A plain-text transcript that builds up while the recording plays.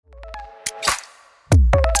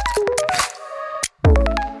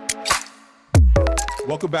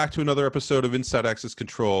Welcome back to another episode of Inside Access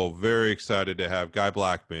Control. Very excited to have Guy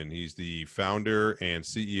Blachman. He's the founder and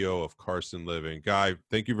CEO of Carson Living. Guy,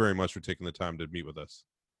 thank you very much for taking the time to meet with us.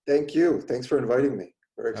 Thank you. Thanks for inviting me.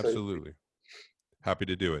 Very excited. Absolutely. Happy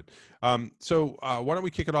to do it. Why don't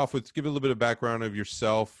we kick it off with give a little bit of background of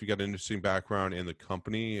yourself. You got an interesting background in the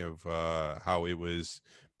company of how it was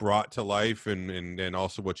brought to life and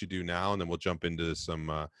also what you do now. And then we'll jump into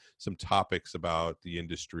some topics about the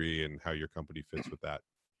industry and how your company fits with that.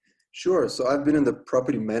 Sure. So I've been in the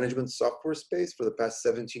property management software space for the past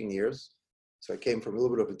 17 years. So I came from a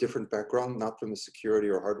little bit of a different background, not from the security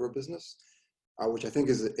or hardware business, which I think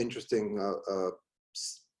is an interesting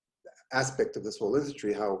aspect of this whole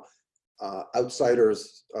industry, how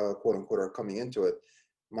outsiders, quote unquote, are coming into it.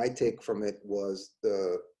 My take from it was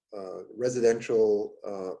the residential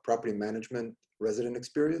property management resident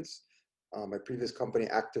experience. My previous company,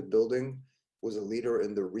 Active Building, was a leader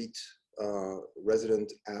in the REIT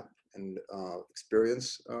resident app and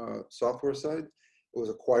experience software side. It was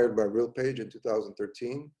acquired by RealPage in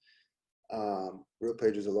 2013.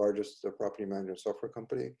 RealPage is the largest property management software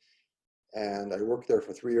company. And I worked there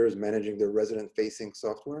for 3 years managing their resident-facing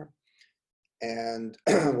software. And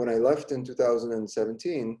when I left in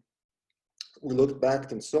 2017, we looked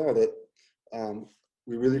back and saw that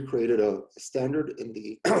we really created a standard in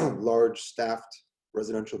the large staffed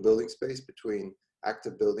residential building space between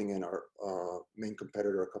Active Building and our main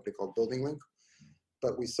competitor, a company called Building Link.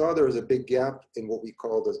 But we saw there was a big gap in what we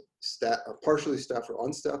call the partially staffed or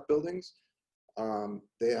unstaffed buildings.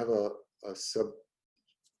 They have a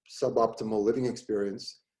suboptimal living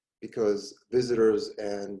experience because visitors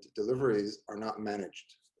and deliveries are not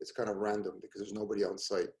managed. It's kind of random because there's nobody on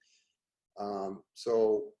site.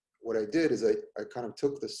 So what I did is I kind of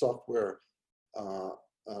took the software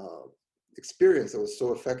experience that was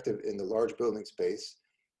so effective in the large building space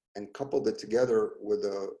and coupled it together with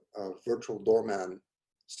a virtual doorman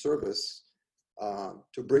service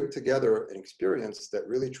to bring together an experience that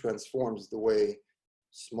really transforms the way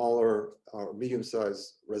smaller or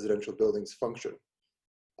medium-sized residential buildings function.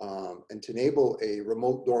 And to enable a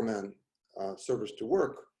remote doorman service to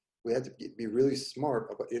work, we had to be really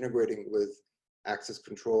smart about integrating with access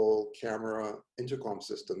control, camera, intercom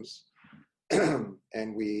systems.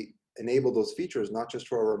 And we enable those features not just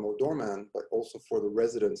for our remote doorman, but also for the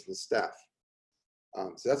residents and the staff.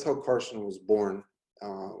 So that's how Carson was born,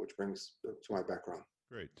 which brings to my background.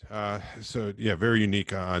 Great. So yeah, very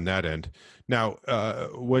unique on that end. Now,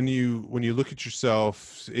 when you look at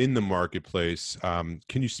yourself in the marketplace,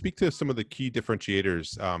 can you speak to some of the key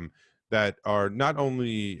differentiators that are not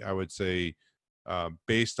only, I would say,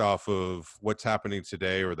 based off of what's happening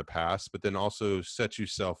today or the past, but then also set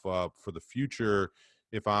yourself up for the future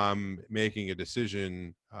if I'm making a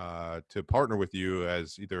decision to partner with you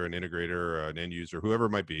as either an integrator or an end user, whoever it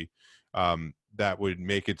might be, that would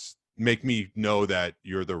make me know that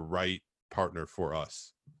you're the right partner for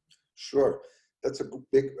us? Sure. That's a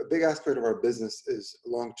big aspect of our business is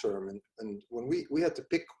long-term. And when we had to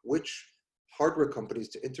pick which hardware companies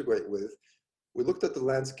to integrate with, we looked at the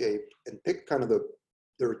landscape and picked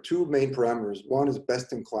there are two main parameters. One is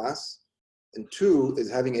best in class, and two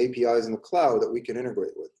is having APIs in the cloud that we can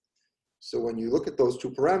integrate with. So when you look at those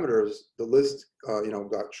two parameters, the list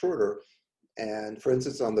got shorter. And for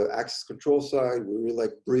instance, on the access control side, we really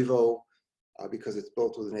like Brivo because it's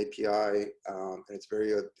built with an API and it's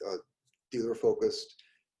very dealer focused.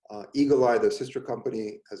 Eagle Eye, the sister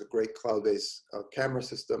company, has a great cloud-based camera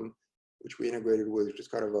system, which we integrated with, which is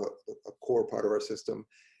kind of a core part of our system.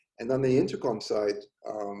 And on the intercom side,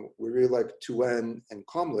 we really like 2N and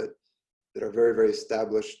Comlit that are very, very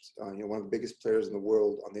established, one of the biggest players in the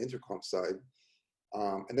world on the intercom side.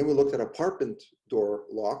 And then we looked at apartment door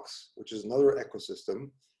locks, which is another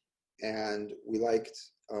ecosystem. And we liked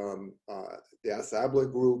the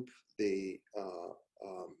Asabla group, the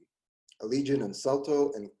Allegiant and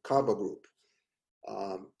Salto and Kava group.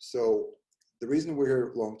 So the reason we're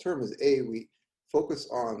here long-term is we focus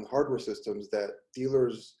on hardware systems that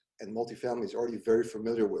dealers and multifamilies are already very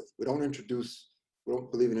familiar with. We don't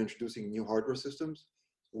believe in introducing new hardware systems.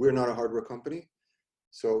 We're not a hardware company.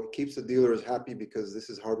 So it keeps the dealers happy because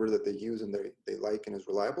this is hardware that they use and they like and is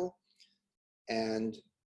reliable. And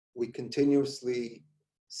we continuously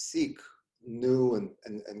seek new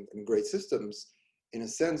and great systems, in a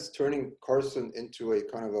sense, turning Carson into a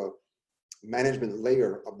kind of a management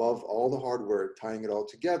layer above all the hardware, tying it all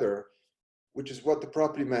together, which is what the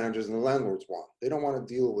property managers and the landlords want. They don't want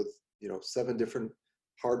to deal with 7 different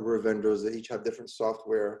hardware vendors that each have different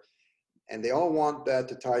software, and they all want that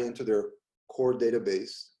to tie into their core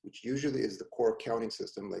database, which usually is the core accounting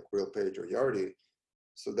system like RealPage or Yardi,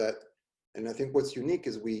 so that And I think what's unique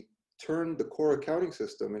is we turned the core accounting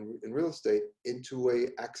system in real estate into a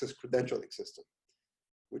access credentialing system,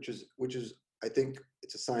 which is I think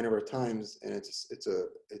it's a sign of our times, and an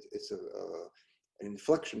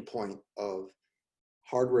inflection point of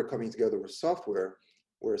hardware coming together with software,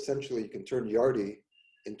 where essentially you can turn Yardi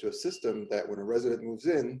into a system that when a resident moves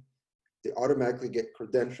in, they automatically get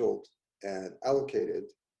credentialed and allocated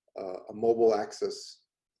a mobile access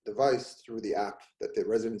device through the app that the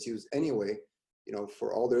residents use anyway,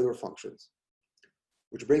 for all their other functions.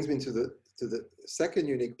 Which brings me to the second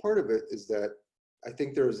unique part of it is that I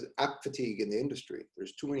think there's app fatigue in the industry.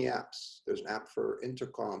 There's too many apps. There's an app for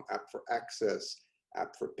intercom, app for access,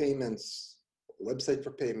 app for payments, website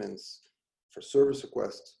for payments, for service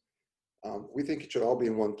requests. We think it should all be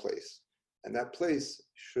in one place. And that place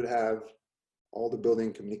should have all the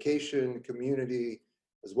building communication, community,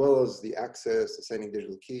 as well as the access, assigning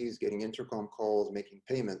digital keys, getting intercom calls, making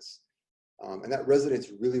payments. And that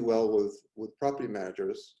resonates really well with property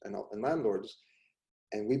managers and landlords.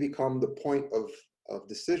 And we become the point of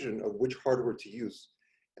decision of which hardware to use.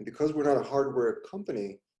 And because we're not a hardware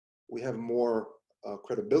company, we have more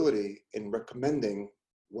credibility in recommending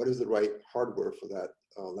what is the right hardware for that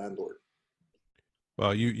landlord.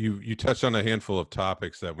 Well, you touched on a handful of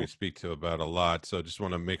topics that we speak to about a lot. So just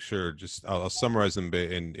want to make sure, I'll summarize them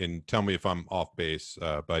and tell me if I'm off base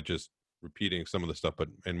by just repeating some of the stuff, but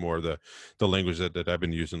and more of the language that I've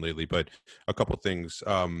been using lately. But a couple of things.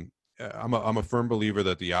 I'm a firm believer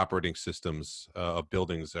that the operating systems of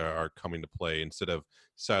buildings are coming to play instead of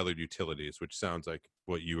siloed utilities, which sounds like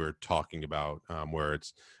what you were talking about, where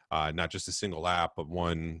it's not just a single app, but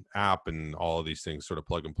one app and all of these things sort of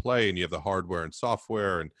plug and play, and you have the hardware and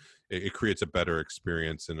software, and it creates a better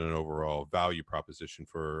experience and an overall value proposition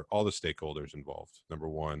for all the stakeholders involved. Number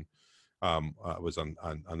one was on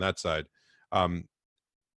that side.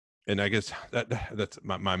 And I guess that's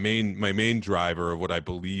my main driver of what I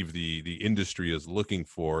believe the industry is looking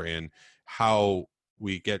for, and how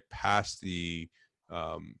we get past the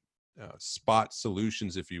spot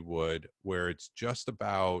solutions, if you would, where it's just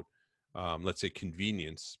about let's say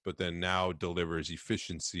convenience, but then now delivers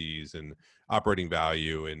efficiencies and operating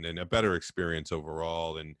value and a better experience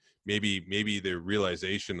overall, and maybe the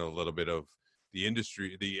realization a little bit of the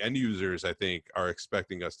industry, the end users, I think, are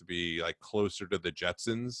expecting us to be like closer to the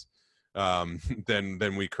Jetsons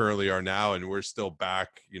than we currently are now, and we're still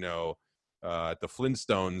back, at the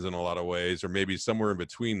Flintstones in a lot of ways, or maybe somewhere in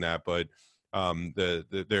between that. But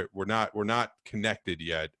we're not connected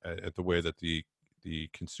yet at the way that the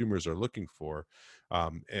consumers are looking for,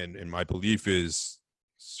 and my belief is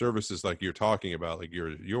services like you're talking about, like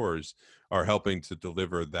yours, are helping to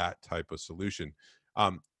deliver that type of solution.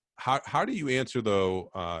 How do you answer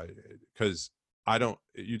though? Because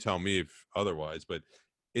you tell me if otherwise, but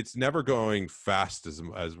it's never going fast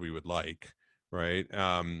as we would like, right?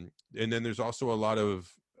 And then there's also a lot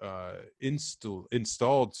of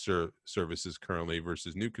installed services currently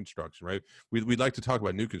versus new construction, right? We'd like to talk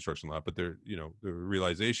about new construction a lot, but the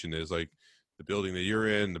realization is like the building that you're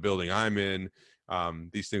in, the building I'm in,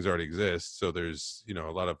 these things already exist. So there's a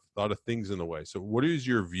lot of things in the way. So what is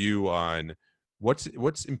your view on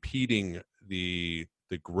what's impeding the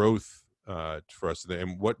growth for us,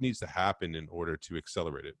 and what needs to happen in order to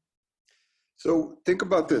accelerate it? So think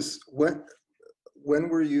about this. When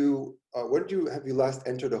have you last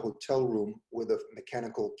entered a hotel room with a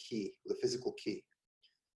mechanical key, with a physical key?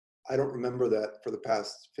 I don't remember that for the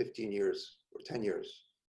past 15 years or 10 years.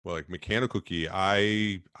 Well, like mechanical key,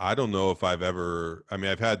 I don't know if I've ever. I mean,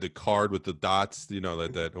 I've had the card with the dots,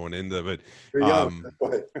 that went into it. You're young, that's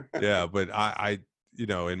why. Yeah, but I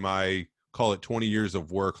in my, call it 20 years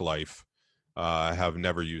of work life, I have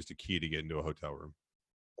never used a key to get into a hotel room.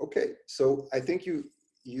 Okay, so I think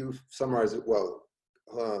you summarized it well.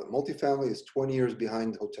 Multifamily is 20 years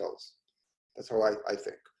behind hotels. That's how I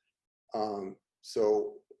think.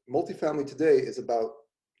 So multifamily today is about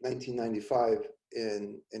 1995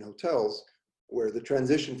 in hotels, where the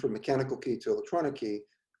transition from mechanical key to electronic key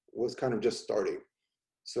was kind of just starting.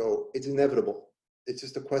 So it's inevitable. It's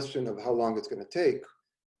just a question of how long it's going to take.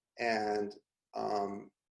 And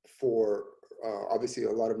for obviously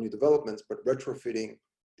a lot of new developments, but retrofitting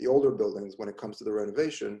the older buildings when it comes to the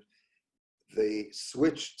renovation, the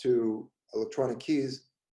switch to electronic keys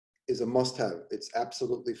is a must-have. It's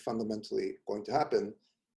absolutely fundamentally going to happen.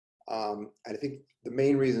 And I think the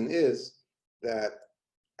main reason is that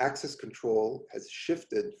access control has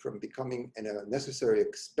shifted from becoming a necessary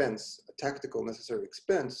expense, a tactical necessary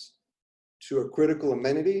expense, to a critical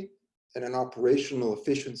amenity and an operational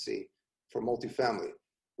efficiency for multifamily,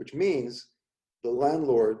 which means the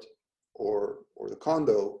landlord or the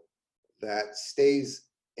condo that stays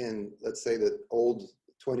in, let's say, the old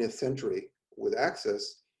 20th century with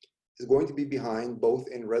access is going to be behind both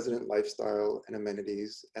in resident lifestyle and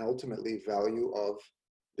amenities and ultimately value of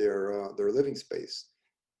their living space.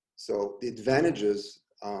 So the advantages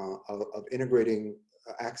of integrating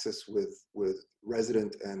access with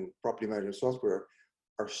resident and property management software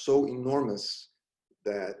are so enormous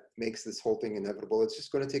that makes this whole thing inevitable. It's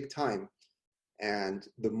just going to take time. And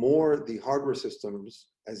the more the hardware systems,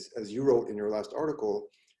 as you wrote in your last article,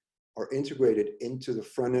 are integrated into the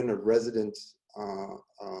front end of resident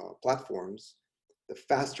platforms, the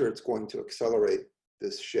faster it's going to accelerate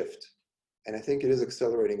this shift. And I think it is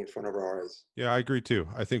accelerating in front of our eyes. Yeah, I agree too.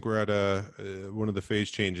 I think we're at one of the phase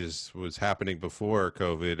changes was happening before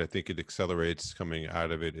COVID. I think it accelerates coming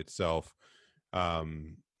out of it itself.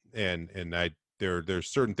 Um, and there's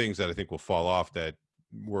certain things that I think will fall off that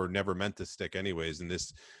were never meant to stick anyways. And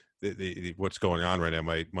this, what's going on right now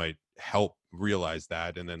might help realize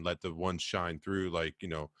that, and then let the ones shine through. Like,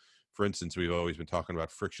 for instance, we've always been talking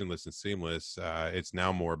about frictionless and seamless. It's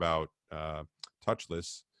now more about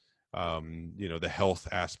touchless. The health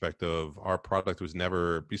aspect of our product was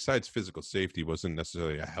never, besides physical safety, wasn't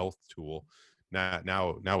necessarily a health tool.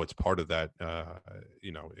 Now it's part of that.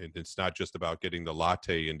 It's not just about getting the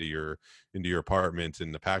latte into your apartment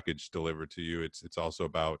and the package delivered to you. It's also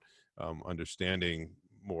about understanding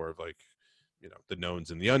more of, like, the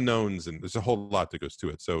knowns and the unknowns, and there's a whole lot that goes to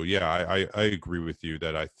it. So yeah, I agree with you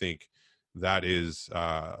that I think that is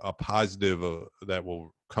a positive that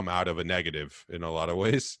will come out of a negative in a lot of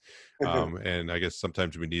ways. And I guess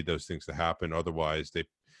sometimes we need those things to happen. Otherwise,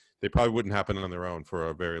 they probably wouldn't happen on their own for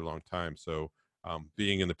a very long time. So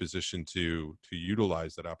being in the position to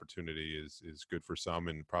utilize that opportunity is good for some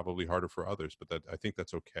and probably harder for others. But I think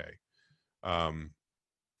that's okay.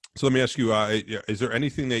 So let me ask you, is there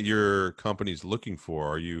anything that your company's looking for?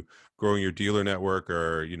 Are you growing your dealer network,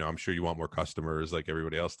 or, I'm sure you want more customers like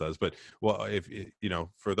everybody else does, but if,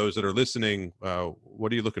 for those that are listening,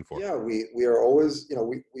 what are you looking for? Yeah, we are always,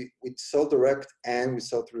 we sell direct and we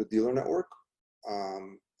sell through the dealer network.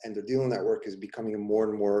 And the dealer network is becoming more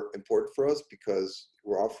and more important for us because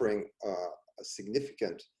we're offering a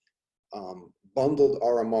significant bundled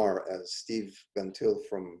RMR, as Steve Van Til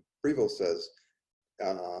from Prevo says.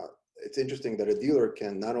 It's interesting that a dealer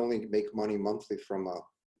can not only make money monthly from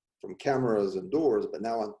cameras and doors, but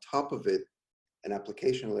now on top of it, an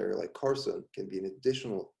application layer like Carson can be an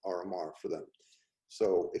additional RMR for them.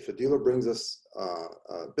 So if a dealer brings us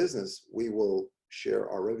business, we will share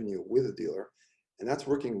our revenue with the dealer, and that's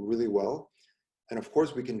working really well. And of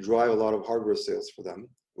course, we can drive a lot of hardware sales for them,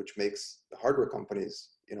 which makes the hardware companies,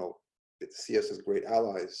 see us as great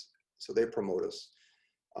allies, so they promote us.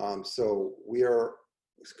 So we are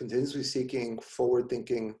continuously seeking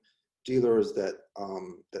forward-thinking dealers that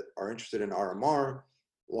are interested in RMR,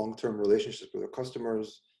 long-term relationships with their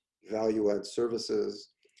customers, value-add services,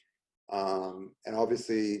 and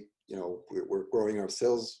obviously, we're growing our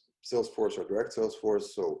sales force, our direct sales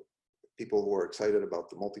force. So people who are excited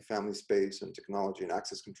about the multifamily space and technology and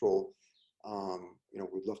access control,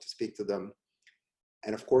 we'd love to speak to them.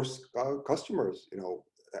 And of course, customers.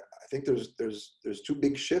 I think there's two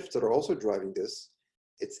big shifts that are also driving this.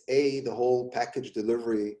 It's the whole package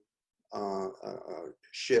delivery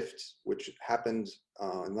shift, which happened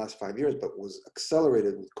in the last 5 years, but was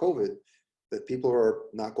accelerated with COVID, that people are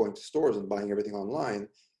not going to stores and buying everything online.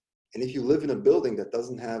 And if you live in a building that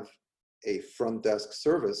doesn't have a front desk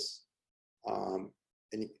service,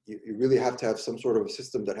 and you really have to have some sort of a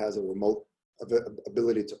system that has a remote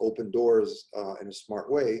ability to open doors in a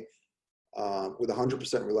smart way, with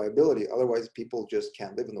 100% reliability. Otherwise, people just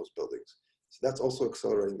can't live in those buildings. So that's also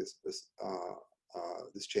accelerating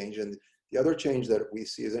this change. And the other change that we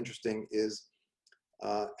see as interesting is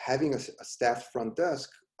having a staffed front desk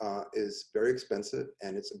is very expensive,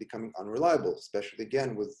 and it's becoming unreliable, especially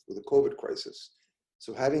again with the COVID crisis.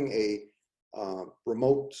 So having a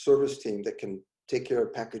remote service team that can take care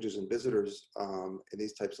of packages and visitors in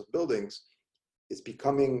these types of buildings is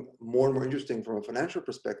becoming more and more interesting from a financial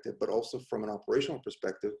perspective, but also from an operational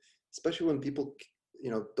perspective, especially when people,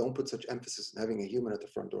 don't put such emphasis on having a human at the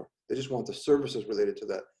front door. They just want the services related to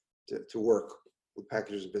that to work with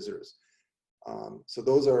packages and visitors. So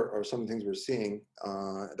those are some things we're seeing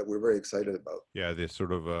that we're very excited about. Yeah, this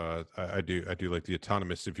sort of I do like the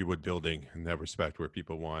autonomous, if you would, building in that respect, where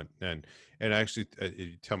people want, and actually,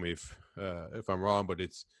 you tell me if I'm wrong, but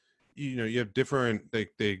it's, you have different,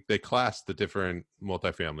 they class the different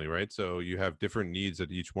multifamily, right? So you have different needs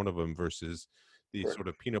at each one of them versus the Correct. sort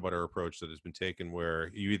of peanut butter approach that has been taken,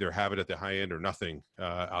 where you either have it at the high end or nothing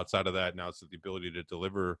outside of that. Now it's the ability to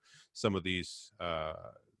deliver some of these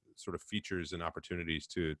sort of features and opportunities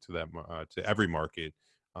to to every market.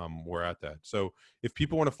 We're at that. So if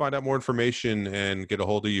people want to find out more information and get a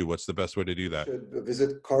hold of you, what's the best way to do that? Should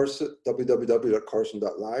visit Carson,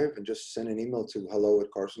 www.carson.live, and just send an email to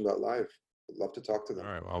hello@carson.live. I'd love to talk to them.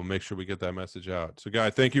 All right. Well, I'll make sure we get that message out. So, Guy,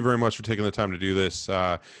 thank you very much for taking the time to do this.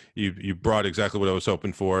 You brought exactly what I was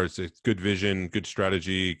hoping for. It's a good vision, good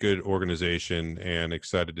strategy, good organization, and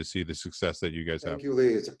excited to see the success that you guys have. Thank you,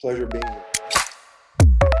 Lee. It's a pleasure being here.